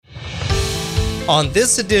On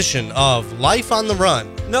this edition of Life on the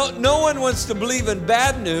Run. No one wants to believe in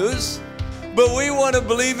bad news, but we want to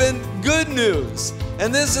believe in good news.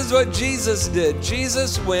 And this is what Jesus did.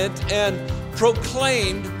 Jesus went and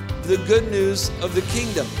proclaimed the good news of the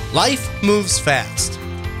kingdom. Life moves fast,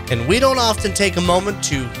 and we don't often take a moment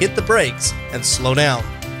to hit the brakes and slow down.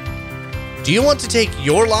 Do you want to take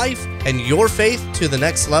your life and your faith to the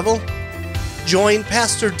next level? Join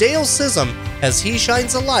Pastor Dale Sissom as he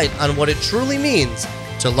shines a light on what it truly means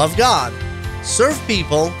to love God, serve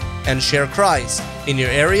people, and share Christ in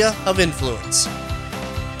your area of influence.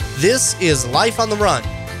 This is Life on the Run,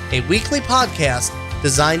 a weekly podcast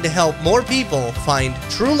designed to help more people find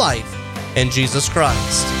true life in Jesus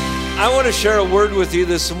Christ. I want to share a word with you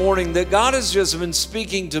this morning that God has just been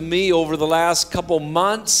speaking to me over the last couple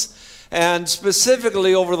months and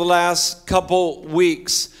specifically over the last couple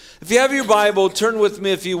weeks. If you have your Bible, turn with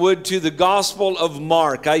me, if you would, to the Gospel of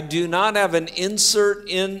Mark. I do not have an insert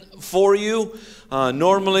in for you.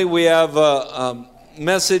 Normally we have a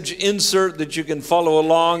message insert that you can follow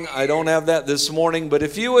along. I don't have that this morning, but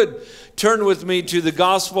if you would turn with me to the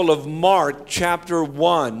Gospel of Mark, chapter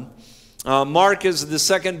 1. Mark is the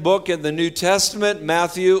second book in the New Testament,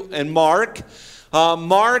 Matthew and Mark.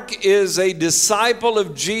 Mark is a disciple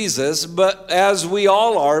of Jesus, but as we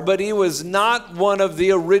all are, but he was not one of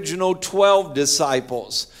the original 12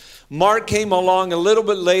 disciples. Mark came along a little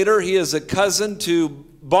bit later. He is a cousin to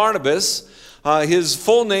Barnabas. His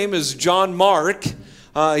full name is John Mark.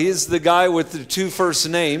 He's the guy with the two first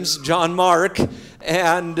names, John Mark.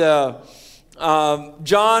 And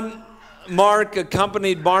John Mark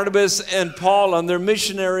accompanied Barnabas and Paul on their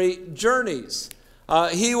missionary journeys.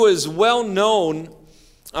 He was well known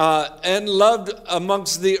and loved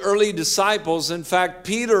amongst the early disciples. In fact,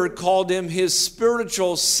 Peter called him his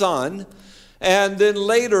spiritual son. And then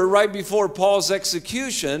later, right before Paul's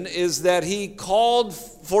execution, is that he called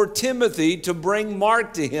for Timothy to bring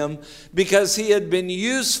Mark to him because he had been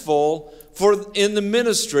useful in the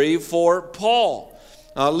ministry for Paul.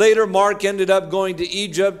 Later, Mark ended up going to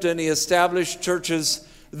Egypt and he established churches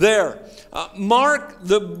there. Mark,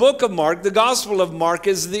 the book of Mark, the Gospel of Mark,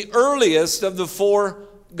 is the earliest of the four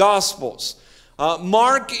Gospels.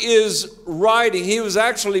 Mark is writing, he was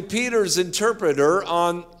actually Peter's interpreter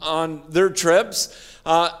on their trips,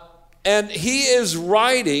 and he is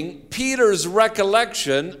writing Peter's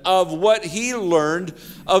recollection of what he learned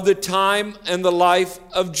of the time and the life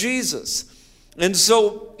of Jesus. And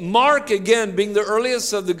so Mark, again, being the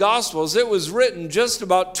earliest of the Gospels, it was written just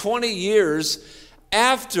about 20 years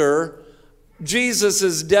after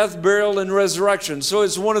Jesus' death, burial, and resurrection. So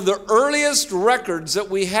it's one of the earliest records that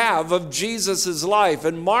we have of Jesus' life.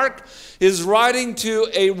 And Mark is writing to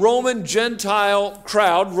a Roman Gentile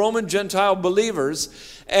crowd, Roman Gentile believers,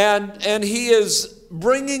 and he is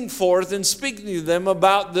bringing forth and speaking to them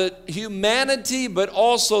about the humanity but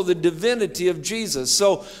also the divinity of Jesus.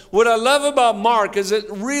 So what I love about Mark is it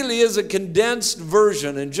really is a condensed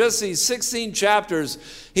version. In just these 16 chapters,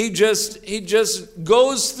 he just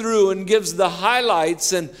goes through and gives the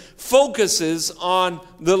highlights and focuses on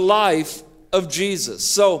the life of Jesus.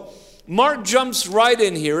 So Mark jumps right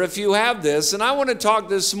in here, if you have this, and I want to talk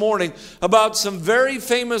this morning about some very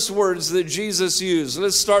famous words that Jesus used.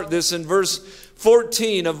 Let's start this in verse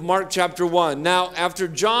 14 of Mark chapter 1. Now, after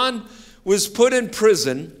John was put in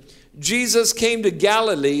prison, Jesus came to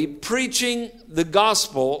Galilee preaching the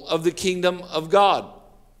gospel of the kingdom of God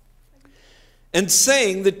and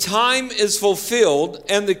saying, "The time is fulfilled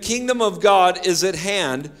and the kingdom of God is at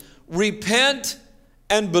hand. Repent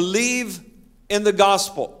and believe in the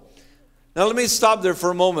gospel." Now let me stop there for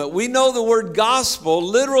a moment. We know the word gospel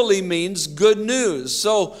literally means good news.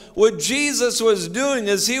 So what Jesus was doing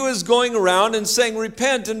is he was going around and saying,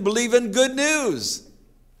 repent and believe in good news.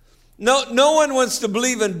 No one wants to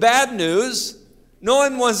believe in bad news. No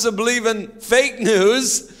one wants to believe in fake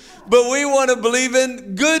news. But we want to believe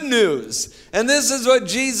in good news. And this is what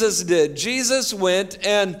Jesus did. Jesus went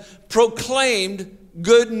and proclaimed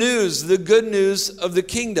good news, the good news of the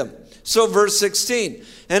kingdom. So verse 16,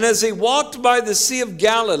 and as he walked by the Sea of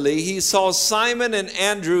Galilee, he saw Simon and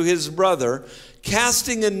Andrew, his brother,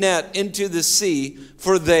 casting a net into the sea,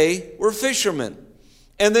 for they were fishermen.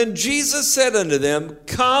 And then Jesus said unto them,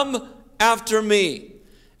 "Come after me,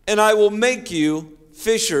 and I will make you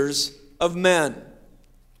fishers of men."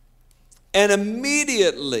 And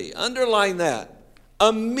immediately, underline that,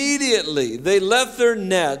 immediately they left their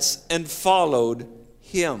nets and followed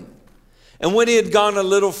him. And when he had gone a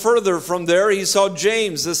little further from there, he saw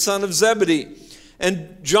James, the son of Zebedee,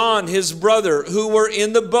 and John, his brother, who were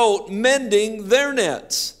in the boat mending their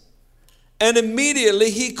nets. And immediately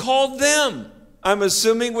he called them. I'm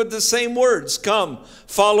assuming with the same words, come,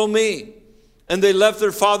 follow me. And they left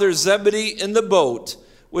their father Zebedee in the boat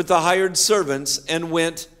with the hired servants and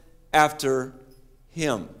went after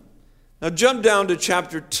him. Now jump down to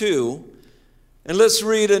chapter 2, and let's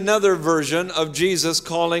read another version of Jesus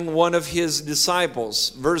calling one of his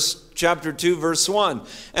disciples. Chapter 2, verse 1.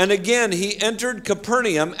 And again he entered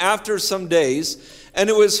Capernaum after some days, and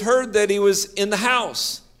it was heard that he was in the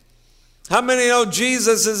house. How many know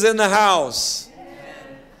Jesus is in the house?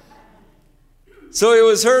 So it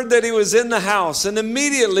was heard that he was in the house, and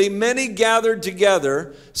immediately many gathered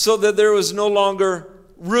together so that there was no longer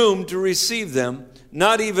room to receive them,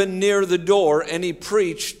 not even near the door, and he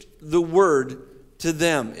preached the word to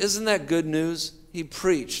them. Isn't that good news? He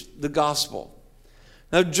preached the gospel.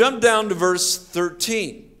 Now jump down to verse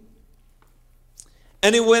 13.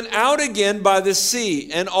 And he went out again by the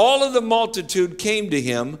sea, and all of the multitude came to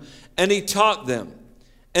him, and he taught them.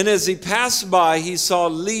 And as he passed by, he saw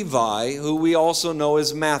Levi, who we also know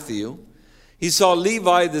as Matthew. He saw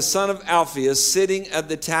Levi, the son of Alphaeus, sitting at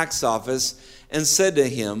the tax office, and said to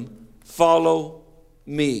him, follow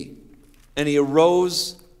me. And he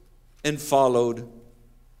arose and followed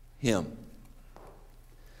him.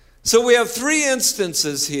 So we have three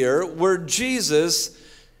instances here where Jesus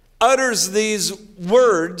utters these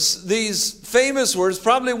words, these famous words.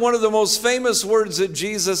 Probably one of the most famous words that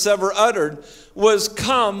Jesus ever uttered was,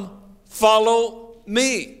 come, follow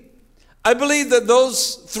me. I believe that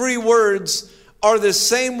those three words are the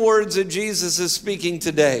same words that Jesus is speaking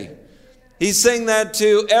today. He's saying that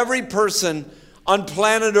to every person on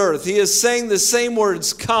planet Earth. He is saying the same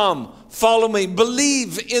words, come, follow me,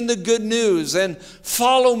 believe in the good news, and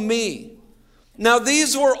follow me. Now,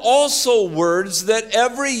 these were also words that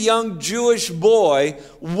every young Jewish boy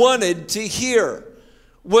wanted to hear,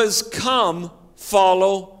 was come,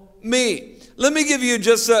 follow me. Let me give you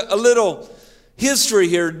just a little history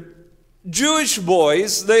here. Jewish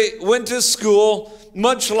boys, they went to school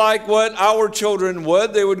much like what our children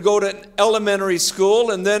would. They would go to elementary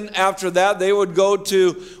school, and then after that, they would go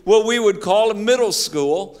to what we would call a middle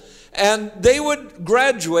school. And they would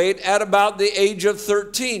graduate at about the age of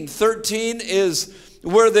 13. 13 is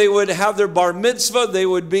where they would have their bar mitzvah. They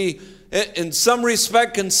would be, in some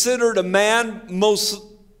respect, considered a man.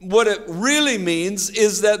 What it really means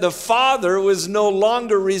is that the father was no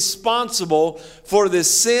longer responsible for the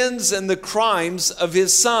sins and the crimes of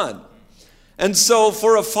his son. And so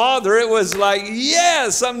for a father, it was like,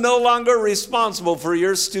 yes, I'm no longer responsible for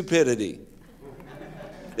your stupidity.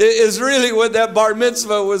 Is really what that bar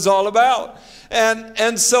mitzvah was all about.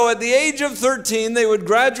 And so at the age of 13, they would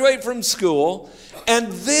graduate from school,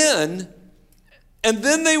 and then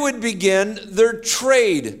they would begin their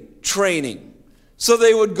trade training. So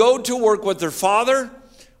they would go to work with their father,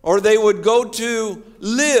 or they would go to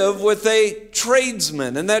live with a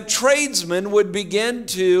tradesman. And that tradesman would begin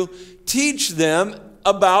to teach them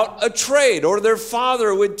about a trade, or their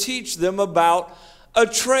father would teach them about a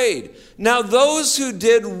trade. Now, those who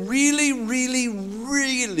did really, really,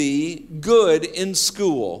 really good in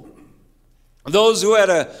school, those who had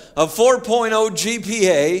a 4.0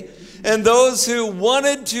 GPA, and those who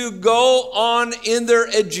wanted to go on in their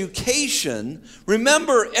education,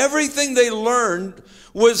 remember, everything they learned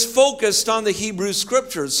was focused on the Hebrew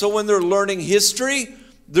Scriptures. So when they're learning history,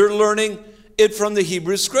 they're learning it from the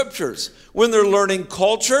Hebrew Scriptures. When they're learning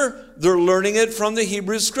culture, they're learning it from the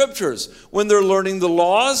Hebrew Scriptures. When they're learning the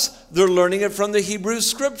laws, they're learning it from the Hebrew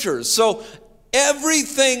Scriptures. So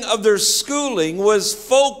everything of their schooling was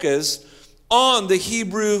focused on the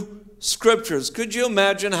Hebrew Scriptures. Could you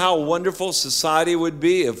imagine how wonderful society would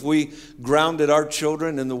be if we grounded our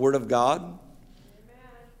children in the Word of God? Amen.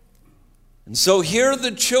 And so here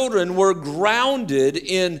the children were grounded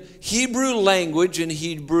in Hebrew language and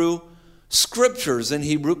Hebrew Scriptures and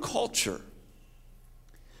Hebrew culture.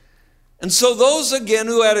 And so those, again,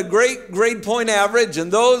 who had a great grade point average,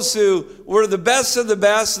 and those who were the best of the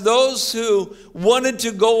best, those who wanted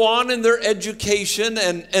to go on in their education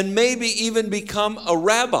and maybe even become a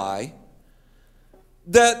rabbi,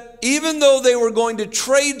 that even though they were going to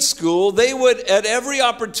trade school, they would, at every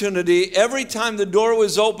opportunity, every time the door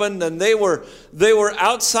was opened and they were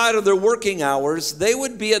outside of their working hours, they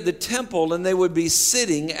would be at the temple and they would be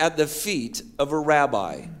sitting at the feet of a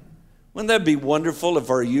rabbi. Wouldn't that be wonderful if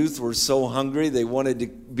our youth were so hungry they wanted to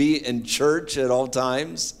be in church at all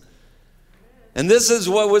times? And this is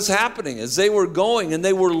what was happening as they were going and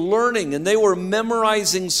they were learning and they were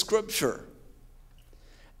memorizing Scripture.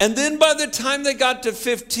 And then by the time they got to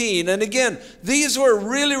 15, and again, these were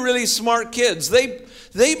really, really smart kids.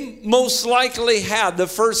 They most likely had the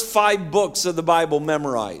first 5 books of the Bible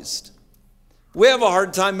memorized. We have a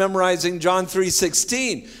hard time memorizing John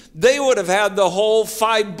 3:16. They would have had the whole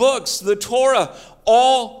 5 books, the Torah,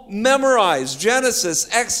 all memorized. Genesis,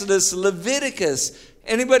 Exodus, Leviticus.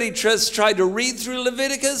 Anybody just tried to read through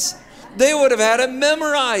Leviticus? They would have had it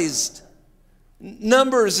memorized.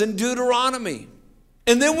 Numbers and Deuteronomy.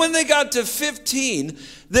 And then when they got to 15,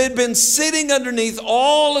 they'd been sitting underneath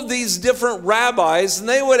all of these different rabbis, and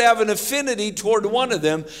they would have an affinity toward one of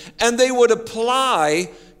them, and they would apply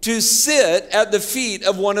to sit at the feet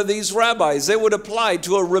of one of these rabbis. They would apply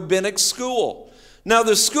to a rabbinic school. Now,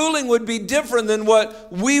 the schooling would be different than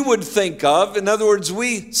what we would think of. In other words,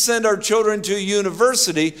 we send our children to a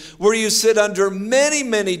university where you sit under many,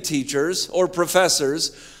 many teachers or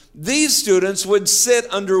professors. These students would sit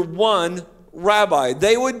under one rabbi.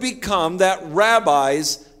 They would become that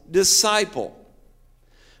rabbi's disciple.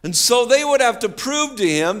 And so they would have to prove to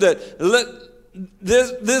him that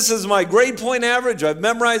this is my grade point average. I've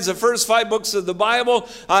memorized the first 5 books of the Bible.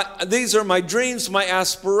 These are my dreams, my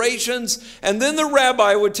aspirations. And then the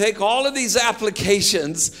rabbi would take all of these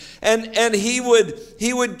applications and he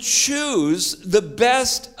would choose the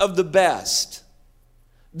best of the best,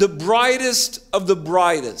 the brightest of the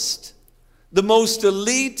brightest, the most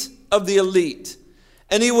elite of the elite.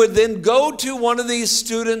 And he would then go to one of these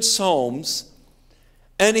students' homes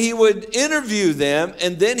and he would interview them,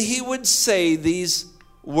 and then he would say these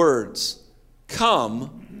words: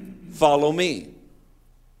 "Come, follow me.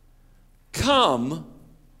 Come,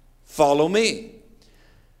 follow me."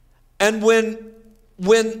 And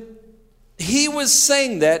when he was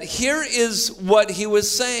saying that, here is what he was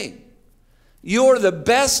saying. You're the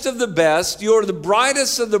best of the best. You're the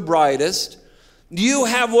brightest of the brightest. You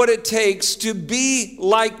have what it takes to be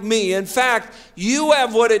like me. In fact, you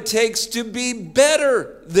have what it takes to be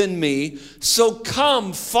better than me. So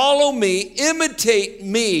come, follow me, imitate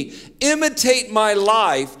my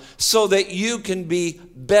life so that you can be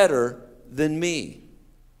better than me.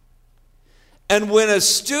 And when a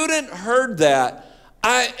student heard that,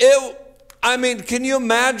 can you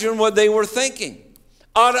imagine what they were thinking?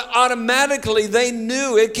 Automatically, they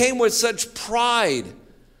knew it came with such pride,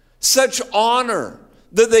 such honor,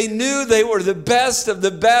 that they knew they were the best of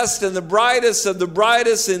the best and the brightest of the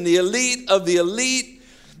brightest and the elite of the elite.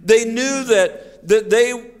 They knew that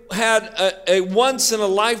they had a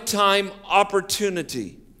once-in-a-lifetime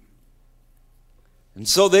opportunity. And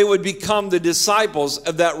so they would become the disciples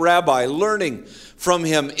of that rabbi, learning from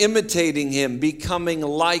him, imitating him, becoming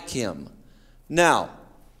like him. Now,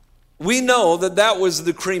 we know that was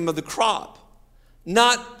the cream of the crop.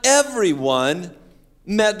 Not everyone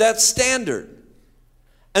met that standard.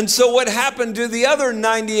 And so what happened to the other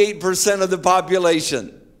 98% of the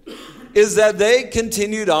population is that they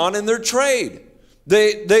continued on in their trade.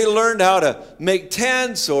 They learned how to make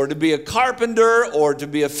tents, or to be a carpenter, or to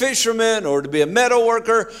be a fisherman, or to be a metal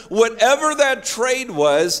worker. Whatever that trade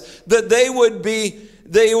was, that they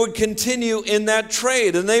would continue in that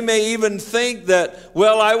trade. And they may even think that,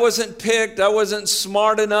 well, I wasn't picked, I wasn't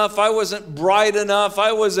smart enough, I wasn't bright enough,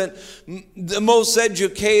 I wasn't the most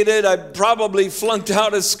educated, I probably flunked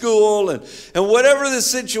out of school, and whatever the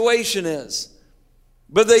situation is.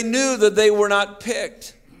 But they knew that they were not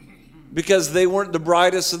picked because they weren't the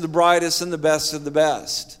brightest of the brightest and the best of the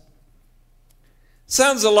best.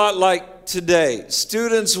 Sounds a lot like today.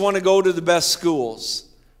 Students want to go to the best schools.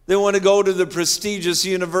 They want to go to the prestigious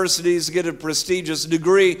universities, get a prestigious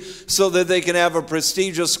degree so that they can have a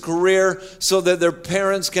prestigious career, so that their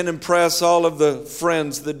parents can impress all of the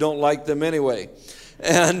friends that don't like them anyway.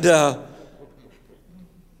 And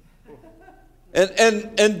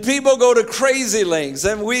people go to crazy lengths.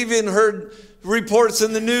 And we've even heard reports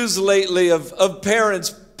in the news lately of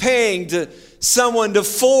parents paying to someone to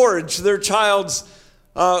forge their child's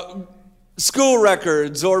school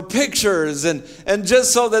records or pictures, and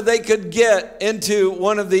just so that they could get into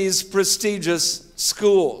one of these prestigious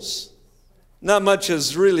schools. Not much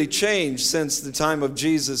has really changed since the time of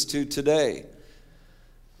Jesus to today.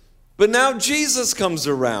 But now Jesus comes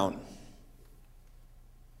around.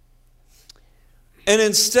 And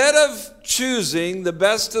instead of choosing the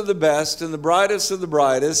best of the best and the brightest of the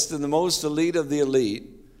brightest and the most elite of the elite,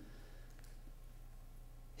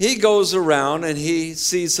 he goes around and he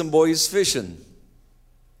sees some boys fishing.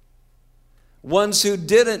 Ones who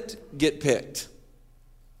didn't get picked.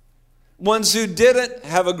 Ones who didn't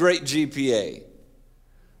have a great GPA.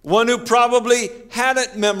 One who probably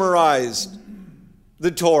hadn't memorized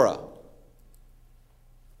the Torah.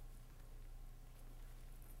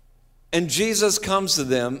 And Jesus comes to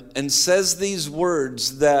them and says these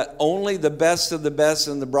words that only the best of the best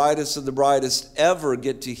and the brightest of the brightest ever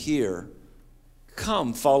get to hear.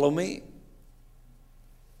 Come, follow me.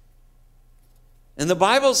 And the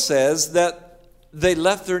Bible says that they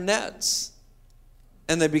left their nets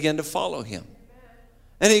and they began to follow him.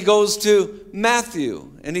 And he goes to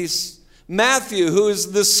Matthew, and Matthew, who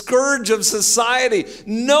is the scourge of society.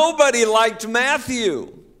 Nobody liked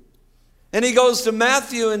Matthew. And he goes to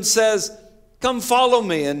Matthew and says, come follow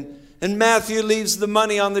me. And Matthew leaves the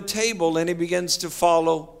money on the table and he begins to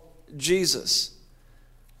follow Jesus.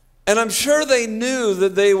 And I'm sure they knew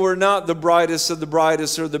that they were not the brightest of the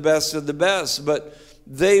brightest or the best of the best, but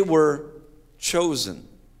they were chosen.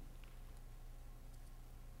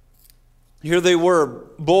 Here they were,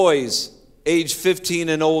 boys, age 15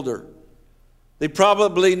 and older. They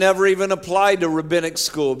probably never even applied to rabbinic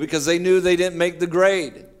school because they knew they didn't make the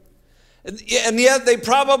grade. And yet they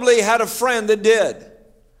probably had a friend that did.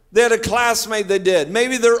 They had a classmate that did.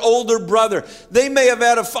 Maybe their older brother. They may have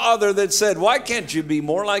had a father that said, why can't you be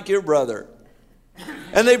more like your brother?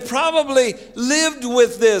 And they probably lived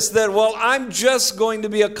with this, that, well, I'm just going to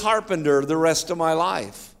be a carpenter the rest of my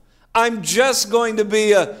life. I'm just going to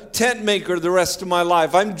be a tent maker the rest of my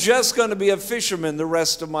life. I'm just going to be a fisherman the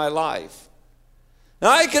rest of my life. Now,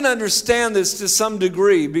 I can understand this to some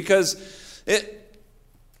degree because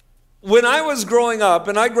when I was growing up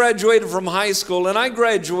and I graduated from high school, and I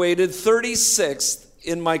graduated 36th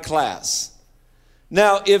in my class.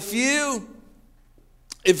 Now, if you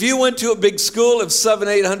went to a big school of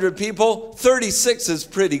 700-800 people, 36 is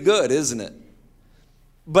pretty good, isn't it?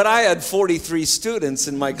 But I had 43 students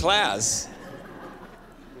in my class.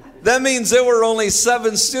 That means there were only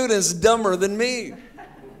 7 students dumber than me.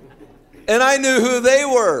 And I knew who they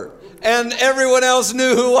were. And everyone else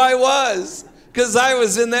knew who I was, because I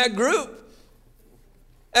was in that group.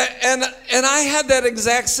 And I had that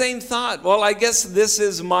exact same thought. Well, I guess this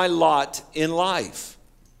is my lot in life.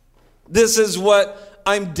 This is what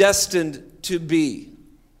I'm destined to be.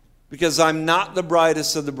 Because I'm not the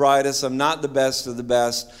brightest of the brightest. I'm not the best of the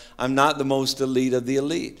best. I'm not the most elite of the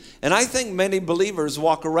elite. And I think many believers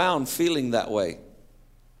walk around feeling that way.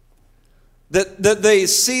 That they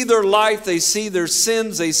see their life, they see their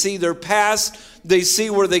sins, they see their past, they see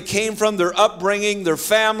where they came from, their upbringing, their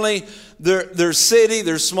family, their city,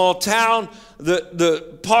 their small town,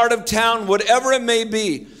 the part of town, whatever it may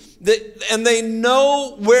be. And they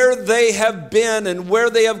know where they have been and where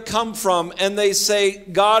they have come from. And they say,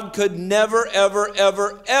 God could never, ever,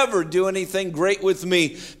 ever, ever do anything great with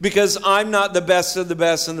me because I'm not the best of the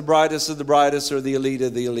best and the brightest of the brightest or the elite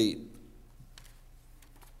of the elite.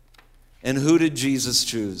 And who did Jesus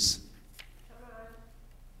choose?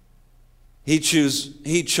 He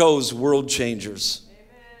chose world changers.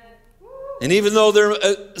 And even though their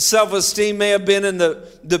self-esteem may have been in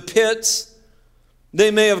the pits,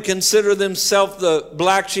 they may have considered themselves the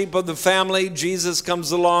black sheep of the family, Jesus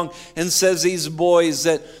comes along and says these boys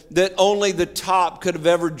that only the top could have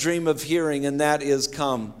ever dreamed of hearing, and that is,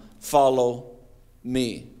 come, follow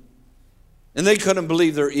me. And they couldn't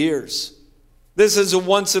believe their ears. This is a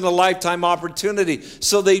once-in-a-lifetime opportunity.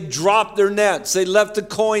 So they dropped their nets. They left the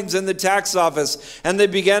coins in the tax office, and they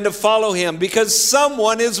began to follow him because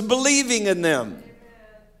someone is believing in them.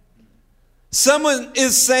 Someone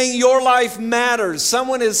is saying your life matters.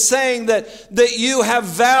 Someone is saying that you have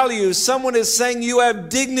value. Someone is saying you have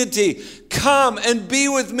dignity. Come and be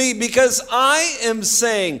with me, because I am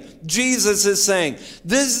saying, Jesus is saying,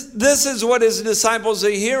 this is what his disciples are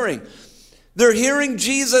hearing. They're hearing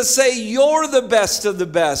Jesus say, you're the best of the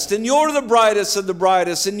best, and you're the brightest of the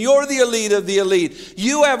brightest, and you're the elite of the elite.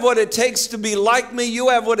 You have what it takes to be like me. You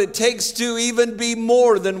have what it takes to even be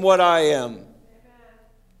more than what I am.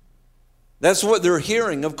 That's what they're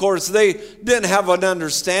hearing. Of course, they didn't have an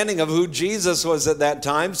understanding of who Jesus was at that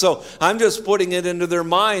time, so I'm just putting it into their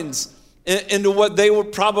minds, into what they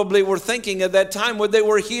probably were thinking at that time, what they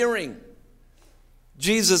were hearing.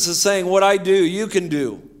 Jesus is saying, what I do, you can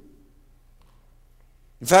do.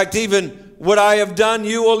 In fact, even what I have done,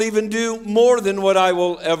 you will even do more than what I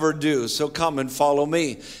will ever do. So come and follow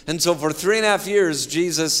me. And so for 3.5 years,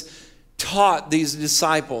 Jesus taught these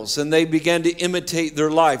disciples, and they began to imitate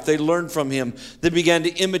their life. They learned from him. They began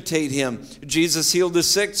to imitate him. Jesus healed the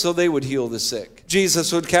sick, so they would heal the sick.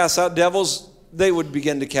 Jesus would cast out devils. They would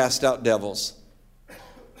begin to cast out devils.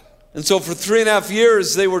 And so for 3.5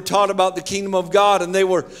 years, they were taught about the kingdom of God, and they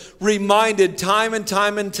were reminded time and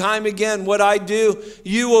time and time again, what I do,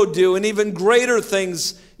 you will do, and even greater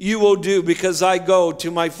things you will do, because I go to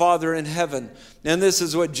my Father in heaven. And this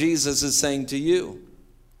is what Jesus is saying to you.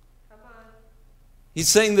 He's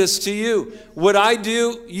saying this to you. What I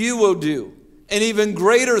do, you will do. And even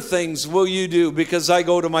greater things will you do, because I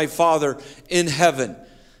go to my Father in heaven.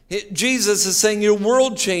 Jesus is saying, you're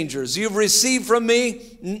world changers. You've received from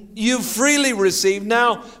me. You've freely received.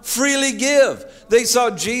 Now freely give. They saw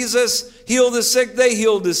Jesus heal the sick. They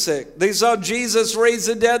healed the sick. They saw Jesus raise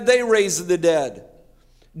the dead. They raised the dead.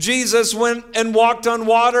 Jesus went and walked on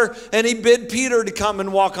water, and he bid Peter to come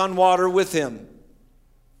and walk on water with him.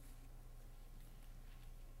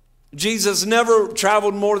 Jesus never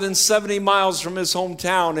traveled more than 70 miles from his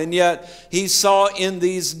hometown, and yet he saw in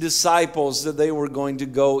these disciples that they were going to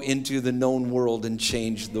go into the known world and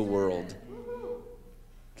change the world.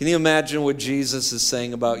 Can you imagine what Jesus is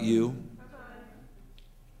saying about you?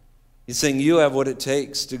 He's saying you have what it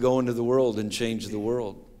takes to go into the world and change the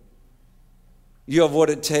world. You have what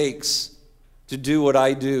it takes to do what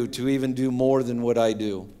I do, to even do more than what I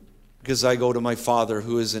do, because I go to my Father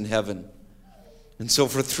who is in heaven. And so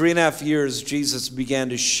for 3.5 years, Jesus began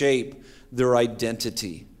to shape their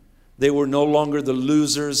identity. They were no longer the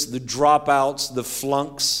losers, the dropouts, the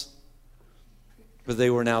flunks, but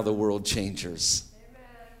they were now the world changers.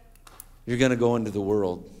 You're going to go into the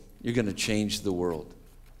world. You're going to change the world.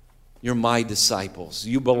 You're my disciples.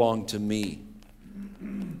 You belong to me.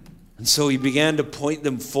 And so he began to point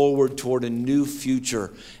them forward toward a new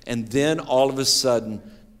future. And then all of a sudden,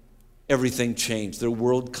 everything changed. Their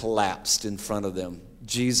world collapsed in front of them.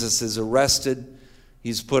 Jesus is arrested.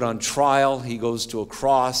 He's put on trial. He goes to a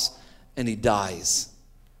cross and he dies.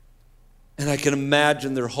 And I can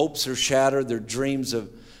imagine their hopes are shattered. Their dreams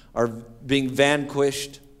are being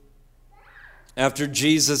vanquished. After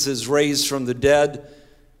Jesus is raised from the dead,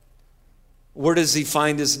 where does he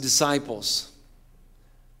find his disciples?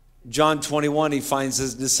 John 21, he finds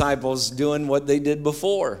his disciples doing what they did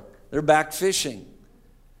before. They're back fishing.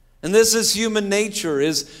 And this is human nature.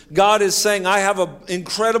 God is saying, I have an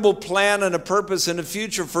incredible plan and a purpose and a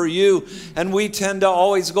future for you. And we tend to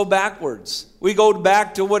always go backwards. We go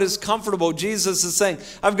back to what is comfortable. Jesus is saying,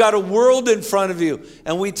 I've got a world in front of you.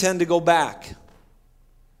 And we tend to go back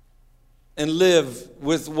and live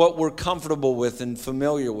with what we're comfortable with and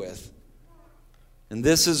familiar with. And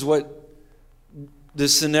this is what the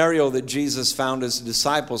scenario that Jesus found his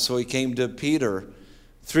disciples. So he came to Peter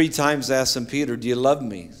 3 times, asked him, Peter, do you love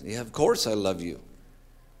me? Yeah, of course I love you.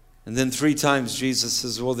 And then 3 times Jesus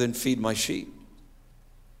says, well, then feed my sheep.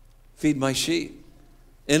 Feed my sheep.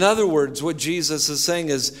 In other words, what Jesus is saying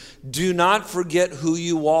is, do not forget who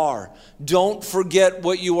you are. Don't forget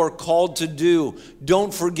what you are called to do.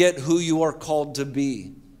 Don't forget who you are called to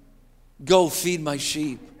be. Go feed my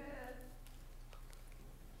sheep.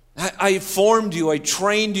 I formed you. I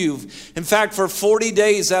trained you. In fact, for 40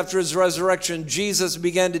 days after his resurrection, Jesus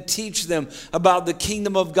began to teach them about the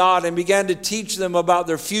kingdom of God and began to teach them about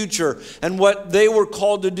their future and what they were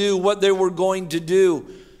called to do, what they were going to do.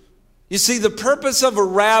 You see, the purpose of a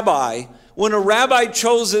rabbi, when a rabbi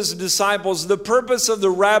chose his disciples, the purpose of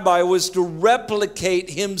the rabbi was to replicate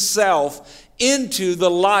himself into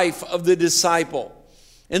the life of the disciple.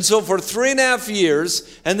 And so for 3.5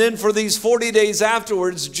 years, and then for these 40 days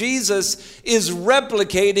afterwards, Jesus is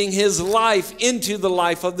replicating his life into the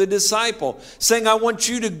life of the disciple, saying, I want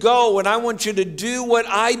you to go and I want you to do what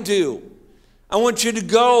I do. I want you to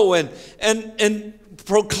go and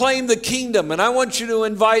proclaim the kingdom, and I want you to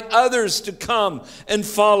invite others to come and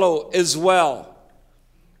follow as well.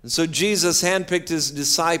 And so Jesus handpicked his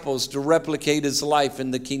disciples to replicate his life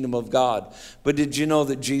in the kingdom of God. But did you know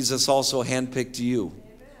that Jesus also handpicked you?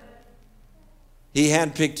 He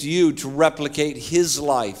handpicked you to replicate his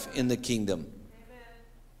life in the kingdom,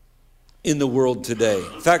 in the world today.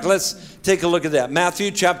 In fact, let's take a look at that.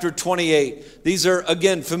 Matthew chapter 28. These are,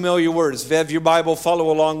 again, familiar words. If you have your Bible,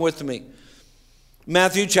 follow along with me.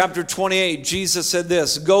 Matthew chapter 28, Jesus said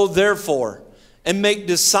this, go therefore and make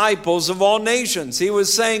disciples of all nations. He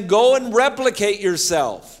was saying, go and replicate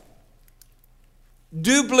yourself.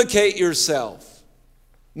 Duplicate yourself.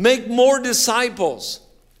 Make more disciples.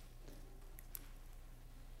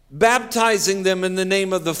 Baptizing them in the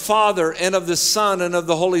name of the Father and of the Son and of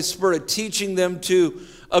the Holy Spirit, teaching them to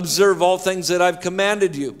observe all things that I've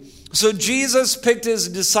commanded you. So Jesus picked his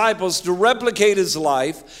disciples to replicate his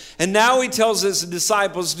life, and now he tells his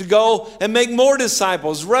disciples to go and make more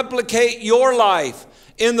disciples. Replicate your life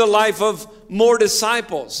in the life of more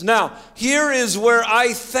disciples. Now, here is where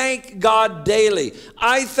I thank God daily.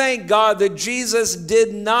 I thank God that Jesus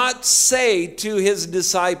did not say to his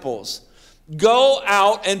disciples, go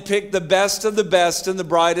out and pick the best of the best and the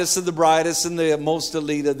brightest of the brightest and the most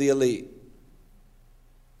elite of the elite.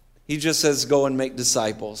 He just says, go and make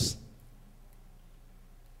disciples.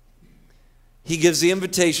 He gives the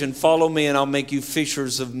invitation, follow me and I'll make you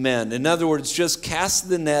fishers of men. In other words, just cast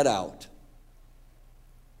the net out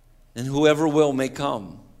and whoever will may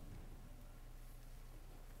come.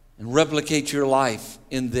 and replicate your life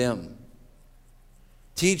in them.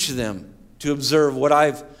 Teach them to observe what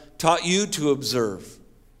I've taught you to observe.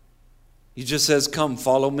 He just says, come,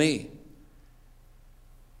 follow me.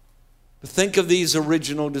 But think of these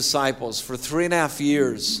original disciples. For 3.5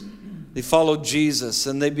 years, they followed Jesus,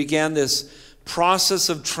 and they began this process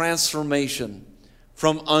of transformation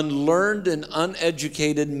from unlearned and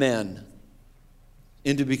uneducated men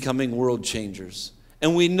into becoming world changers.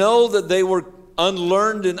 And we know that they were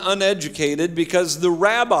unlearned and uneducated because the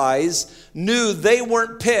rabbis knew they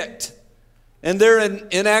weren't picked. And there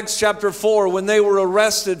in Acts chapter 4, when they were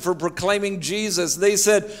arrested for proclaiming Jesus, they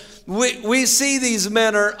said, we see these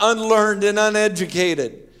men are unlearned and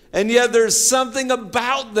uneducated, and yet there's something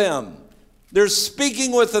about them. They're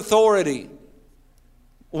speaking with authority.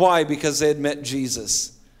 Why? Because they had met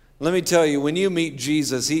Jesus. Let me tell you, when you meet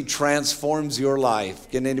Jesus, He transforms your life.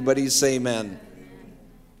 Can anybody say amen?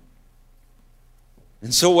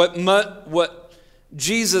 And so what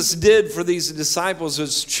Jesus did for these disciples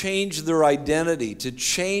was change their identity, to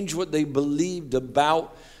change what they believed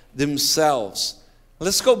about themselves.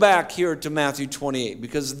 Let's go back here to Matthew 28,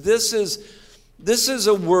 because this is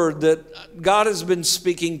a word that God has been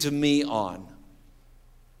speaking to me on.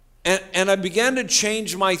 And I began to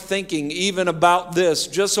change my thinking even about this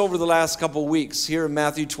just over the last couple weeks here in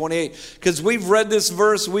Matthew 28. Because we've read this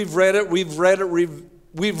verse, we've read it.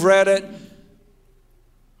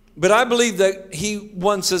 But I believe that He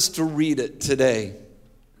wants us to read it today.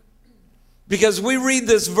 Because we read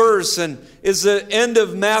this verse, and it's the end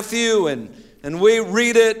of Matthew, and we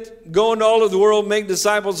read it, go into all of the world, make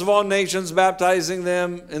disciples of all nations, baptizing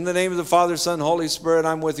them in the name of the Father, Son, Holy Spirit.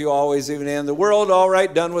 I'm with you always, even in the world. All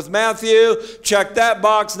right, done with Matthew. Check that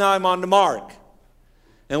box. Now I'm on to Mark.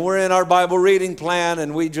 And we're in our Bible reading plan,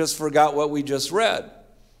 and we just forgot what we just read.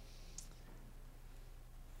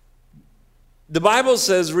 The Bible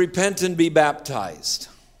says, repent and be baptized.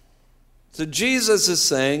 So Jesus is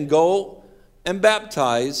saying, go and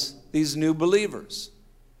baptize these new believers.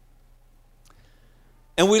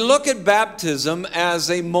 And we look at baptism as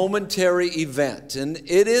a momentary event. And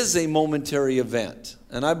it is a momentary event.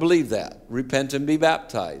 And I believe that. Repent and be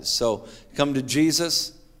baptized. So come to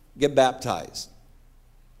Jesus, get baptized.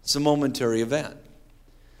 It's a momentary event.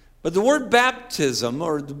 But the word baptism,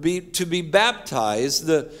 or to be baptized,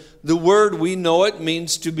 the word, we know it,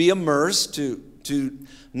 means to be immersed.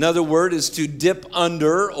 Another word is to dip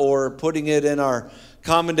under, or putting it in our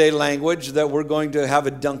common day language, that we're going to have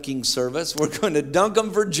a dunking service. We're going to dunk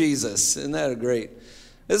them for Jesus. Isn't that great?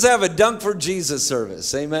 Let's have a dunk for Jesus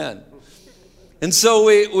service. Amen. And so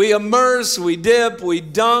we immerse, we dip, we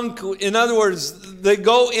dunk. In other words, they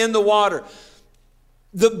go in the water.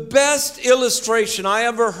 The best illustration I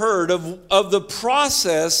ever heard of the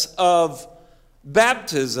process of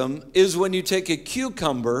baptism is when you take a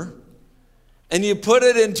cucumber and you put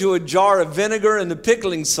it into a jar of vinegar and the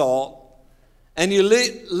pickling salt, and you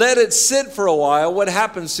let it sit for a while. What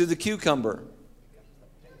happens to the cucumber?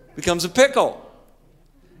 It becomes a pickle.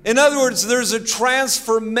 In other words, there's a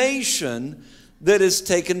transformation that has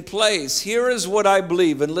taken place. Here is what I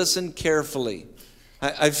believe, and listen carefully.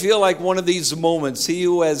 I feel like one of these moments, he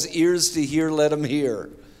who has ears to hear, let him hear.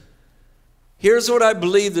 Here's what I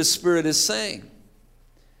believe the Spirit is saying.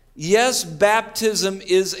 Yes, baptism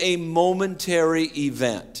is a momentary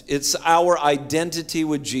event. It's our identity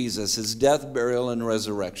with Jesus, His death, burial, and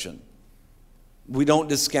resurrection. We don't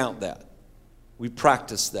discount that. We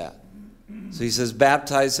practice that. So He says,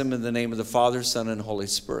 baptize them in the name of the Father, Son, and Holy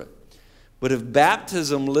Spirit. But if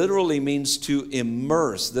baptism literally means to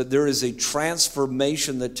immerse, that there is a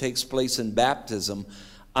transformation that takes place in baptism,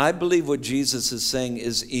 I believe what Jesus is saying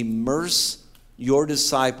is immerse your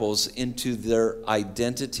disciples into their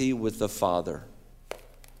identity with the Father.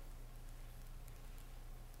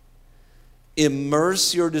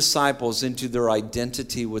 Immerse your disciples into their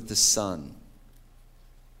identity with the Son.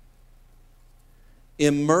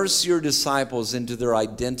 Immerse your disciples into their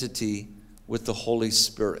identity with the Holy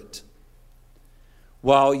Spirit.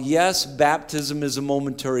 While, yes, baptism is a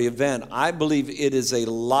momentary event, I believe it is a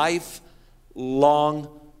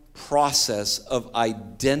lifelong process of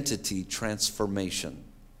identity transformation.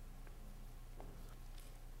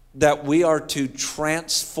 That we are to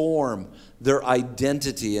transform their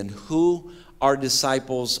identity and who our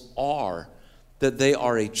disciples are, that they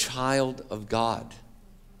are a child of God.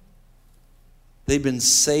 They've been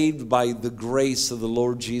saved by the grace of the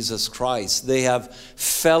Lord Jesus Christ. They have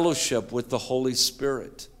fellowship with the Holy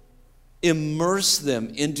Spirit. Immerse them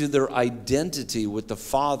into their identity with the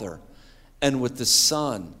Father and with the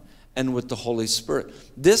Son and with the Holy Spirit.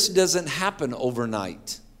 This doesn't happen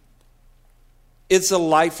overnight. It's a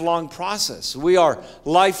lifelong process. We are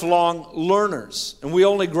lifelong learners, and we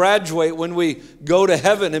only graduate when we go to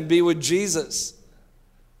heaven and be with Jesus.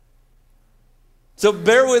 So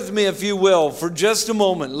bear with me, if you will, for just a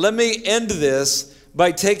moment. Let me end this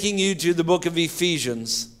by taking you to the book of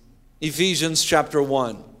Ephesians, Ephesians chapter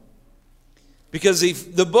 1. Because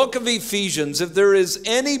the book of Ephesians, if there is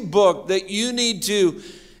any book that you need to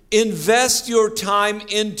invest your time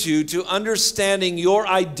into to understanding your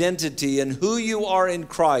identity and who you are in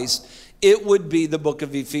Christ, it would be the book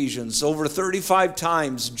of Ephesians. Over 35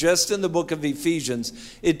 times, just in the book of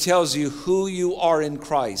Ephesians, it tells you who you are in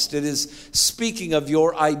Christ. It is speaking of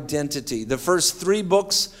your identity. The first three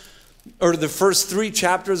books, or the first three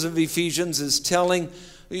chapters of Ephesians, is telling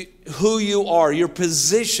who you are, your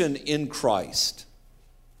position in Christ.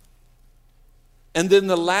 And then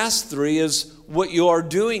the last three is what you are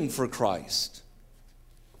doing for Christ,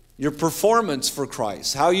 your performance for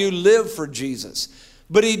Christ, how you live for Jesus.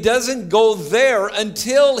 But he doesn't go there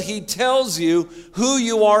until he tells you who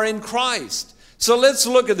you are in Christ. So let's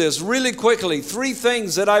look at this really quickly. Three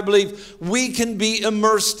things that I believe we can be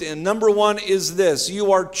immersed in. Number one is this: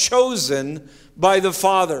 you are chosen by the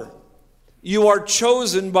Father. You are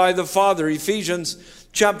chosen by the Father. Ephesians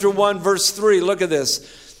chapter 1, verse 3. Look at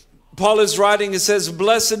this. Paul is writing, it says,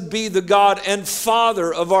 "Blessed be the God and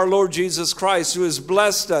Father of our Lord Jesus Christ, who has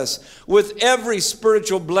blessed us with every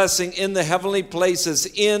spiritual blessing in the heavenly places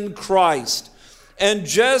in Christ. And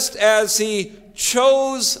just as he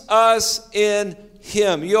chose us in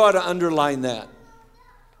him." You ought to underline that.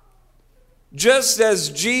 Just as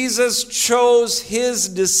Jesus chose his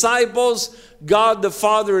disciples, God the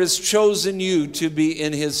Father has chosen you to be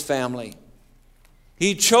in his family.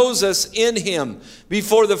 He chose us in him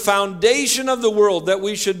before the foundation of the world, that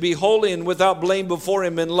we should be holy and without blame before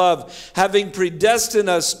him in love, having predestined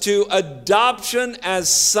us to adoption as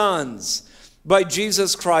sons by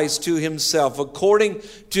Jesus Christ to himself, according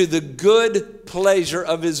to the good pleasure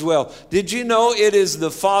of his will. Did you know it is the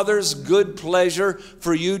Father's good pleasure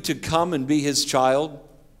for you to come and be his child?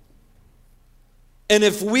 And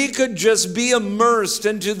if we could just be immersed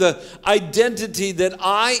into the identity that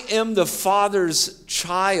I am the Father's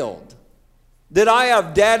child, that I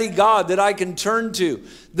have Daddy God that I can turn to,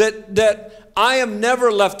 that I am never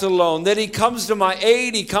left alone, that he comes to my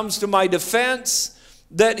aid, he comes to my defense,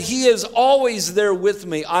 that he is always there with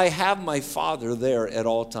me. I have my Father there at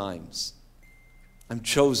all times. I'm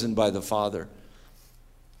chosen by the Father.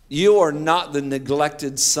 You are not the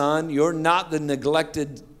neglected son. You're not the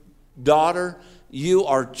neglected daughter. You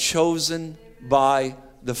are chosen by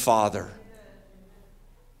the Father.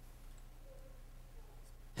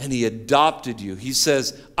 And he adopted you. He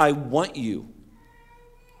says, I want you.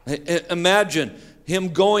 Imagine him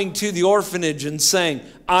going to the orphanage and saying,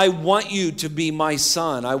 I want you to be my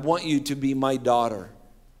son. I want you to be my daughter.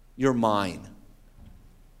 You're mine.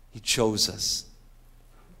 He chose us.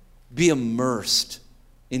 Be immersed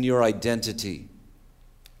in your identity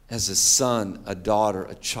as a son, a daughter,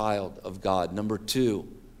 a child of God. Number two,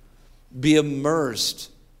 be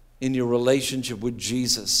immersed in your relationship with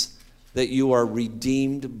Jesus, that you are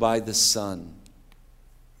redeemed by the Son.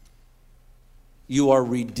 You are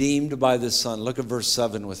redeemed by the Son. Look at verse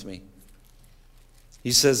 7 with me.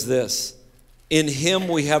 He says this: in him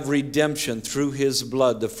we have redemption through his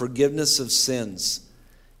blood, the forgiveness of sins,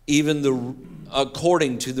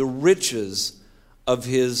 according to the riches of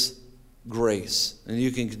his grace. And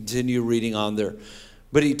you can continue reading on there.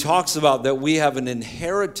 But he talks about that we have an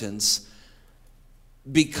inheritance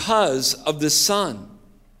because of the Son,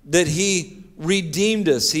 that he redeemed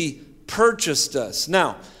us, he purchased us.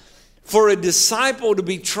 Now, for a disciple to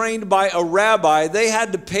be trained by a rabbi, they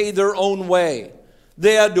had to pay their own way.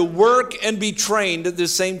 They had to work and be trained at the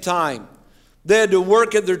same time. They had to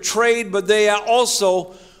work at their trade, but they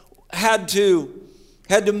also had to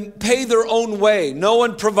pay their own way. No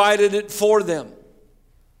one provided it for them.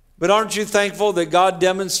 But aren't you thankful that God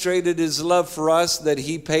demonstrated his love for us, that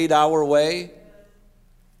he paid our way?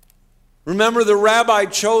 Remember, the rabbi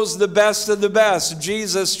chose the best of the best.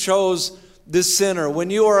 Jesus chose the sinner. When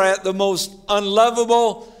you are at the most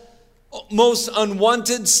unlovable, most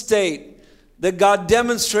unwanted state, that God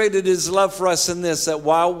demonstrated his love for us in this, that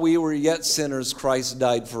while we were yet sinners, Christ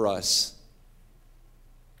died for us.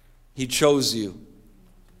 He chose you.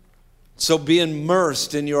 So be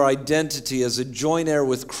immersed in your identity as a joint heir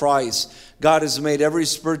with Christ. God has made every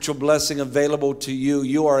spiritual blessing available to you.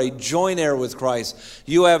 You are a joint heir with Christ.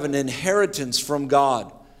 You have an inheritance from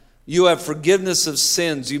God. You have forgiveness of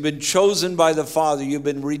sins. You've been chosen by the Father. You've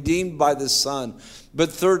been redeemed by the Son.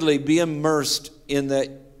 But thirdly, be immersed in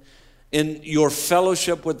in your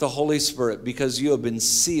fellowship with the Holy Spirit because you have been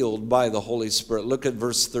sealed by the Holy Spirit. Look at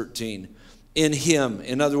verse 13. In him,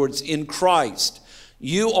 in other words, in Christ,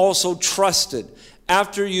 you also trusted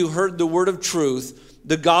after you heard the word of truth,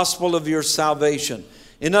 the gospel of your salvation.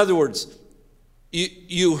 In other words,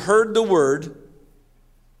 you heard the word,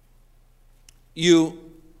 you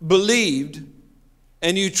believed,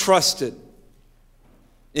 and you trusted,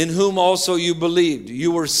 in whom also you believed.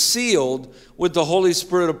 You were sealed with the Holy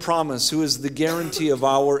Spirit of promise, who is the guarantee of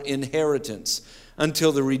our inheritance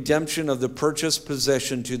until the redemption of the purchased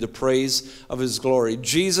possession to the praise of his glory.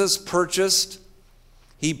 Jesus purchased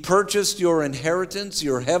your inheritance,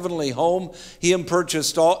 your heavenly home. He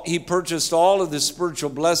purchased all of the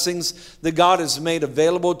spiritual blessings that God has made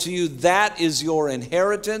available to you. That is your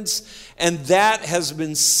inheritance, and that has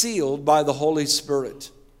been sealed by the Holy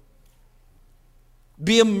Spirit.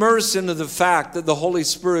 Be immersed into the fact that the Holy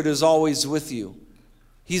Spirit is always with you.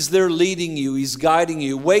 He's there leading you. He's guiding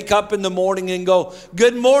you. Wake up in the morning and go,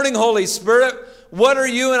 "Good morning, Holy Spirit. What are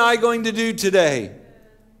you and I going to do today?"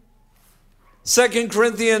 2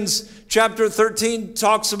 Corinthians chapter 13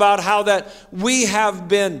 talks about how that we have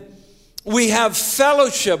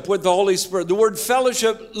fellowship with the Holy Spirit. The word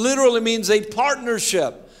fellowship literally means a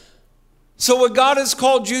partnership. So what God has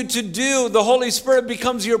called you to do, the Holy Spirit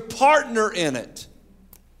becomes your partner in it.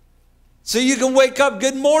 So you can wake up,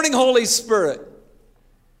 "Good morning, Holy Spirit.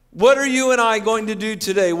 What are you and I going to do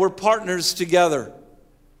today?" We're partners together.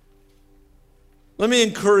 Let me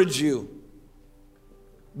encourage you.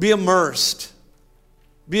 Be immersed.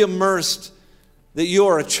 Be immersed that you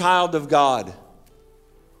are a child of God.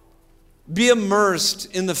 Be immersed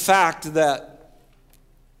in the fact that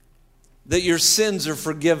your sins are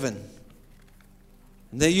forgiven.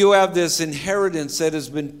 And that you have this inheritance that has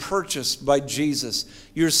been purchased by Jesus.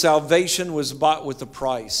 Your salvation was bought with a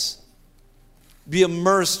price. Be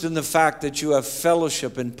immersed in the fact that you have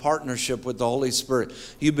fellowship and partnership with the Holy Spirit.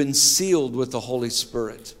 You've been sealed with the Holy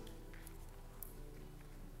Spirit.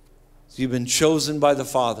 So you've been chosen by the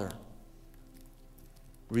Father,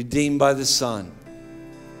 redeemed by the Son,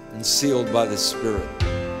 and sealed by the Spirit.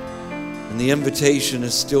 And the invitation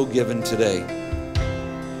is still given today.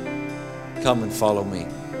 Come and follow me.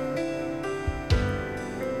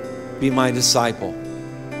 Be my disciple.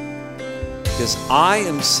 Because I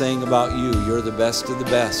am saying about you, you're the best of the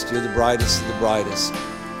best. You're the brightest of the brightest.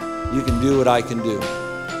 You can do what I can do.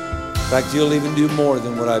 In fact, you'll even do more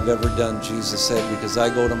than what I've ever done, Jesus said, because I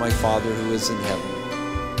go to my Father who is in heaven.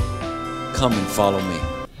 Come and follow me.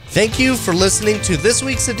 Thank you for listening to this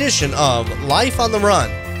week's edition of Life on the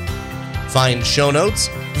Run. Find show notes,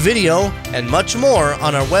 video, and much more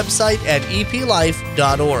on our website at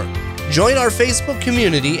eplife.org. Join our Facebook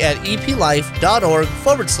community at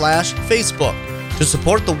eplife.org/Facebook. To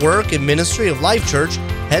support the work and ministry of Life Church,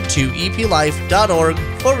 head to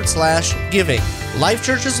eplife.org/giving. Life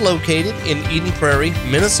Church is located in Eden Prairie,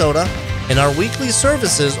 Minnesota, and our weekly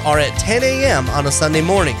services are at 10 a.m. on a Sunday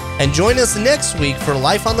morning. And join us next week for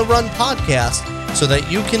Life on the Run podcast so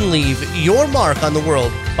that you can leave your mark on the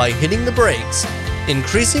world by hitting the brakes,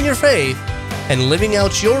 increasing your faith, and living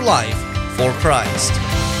out your life for Christ.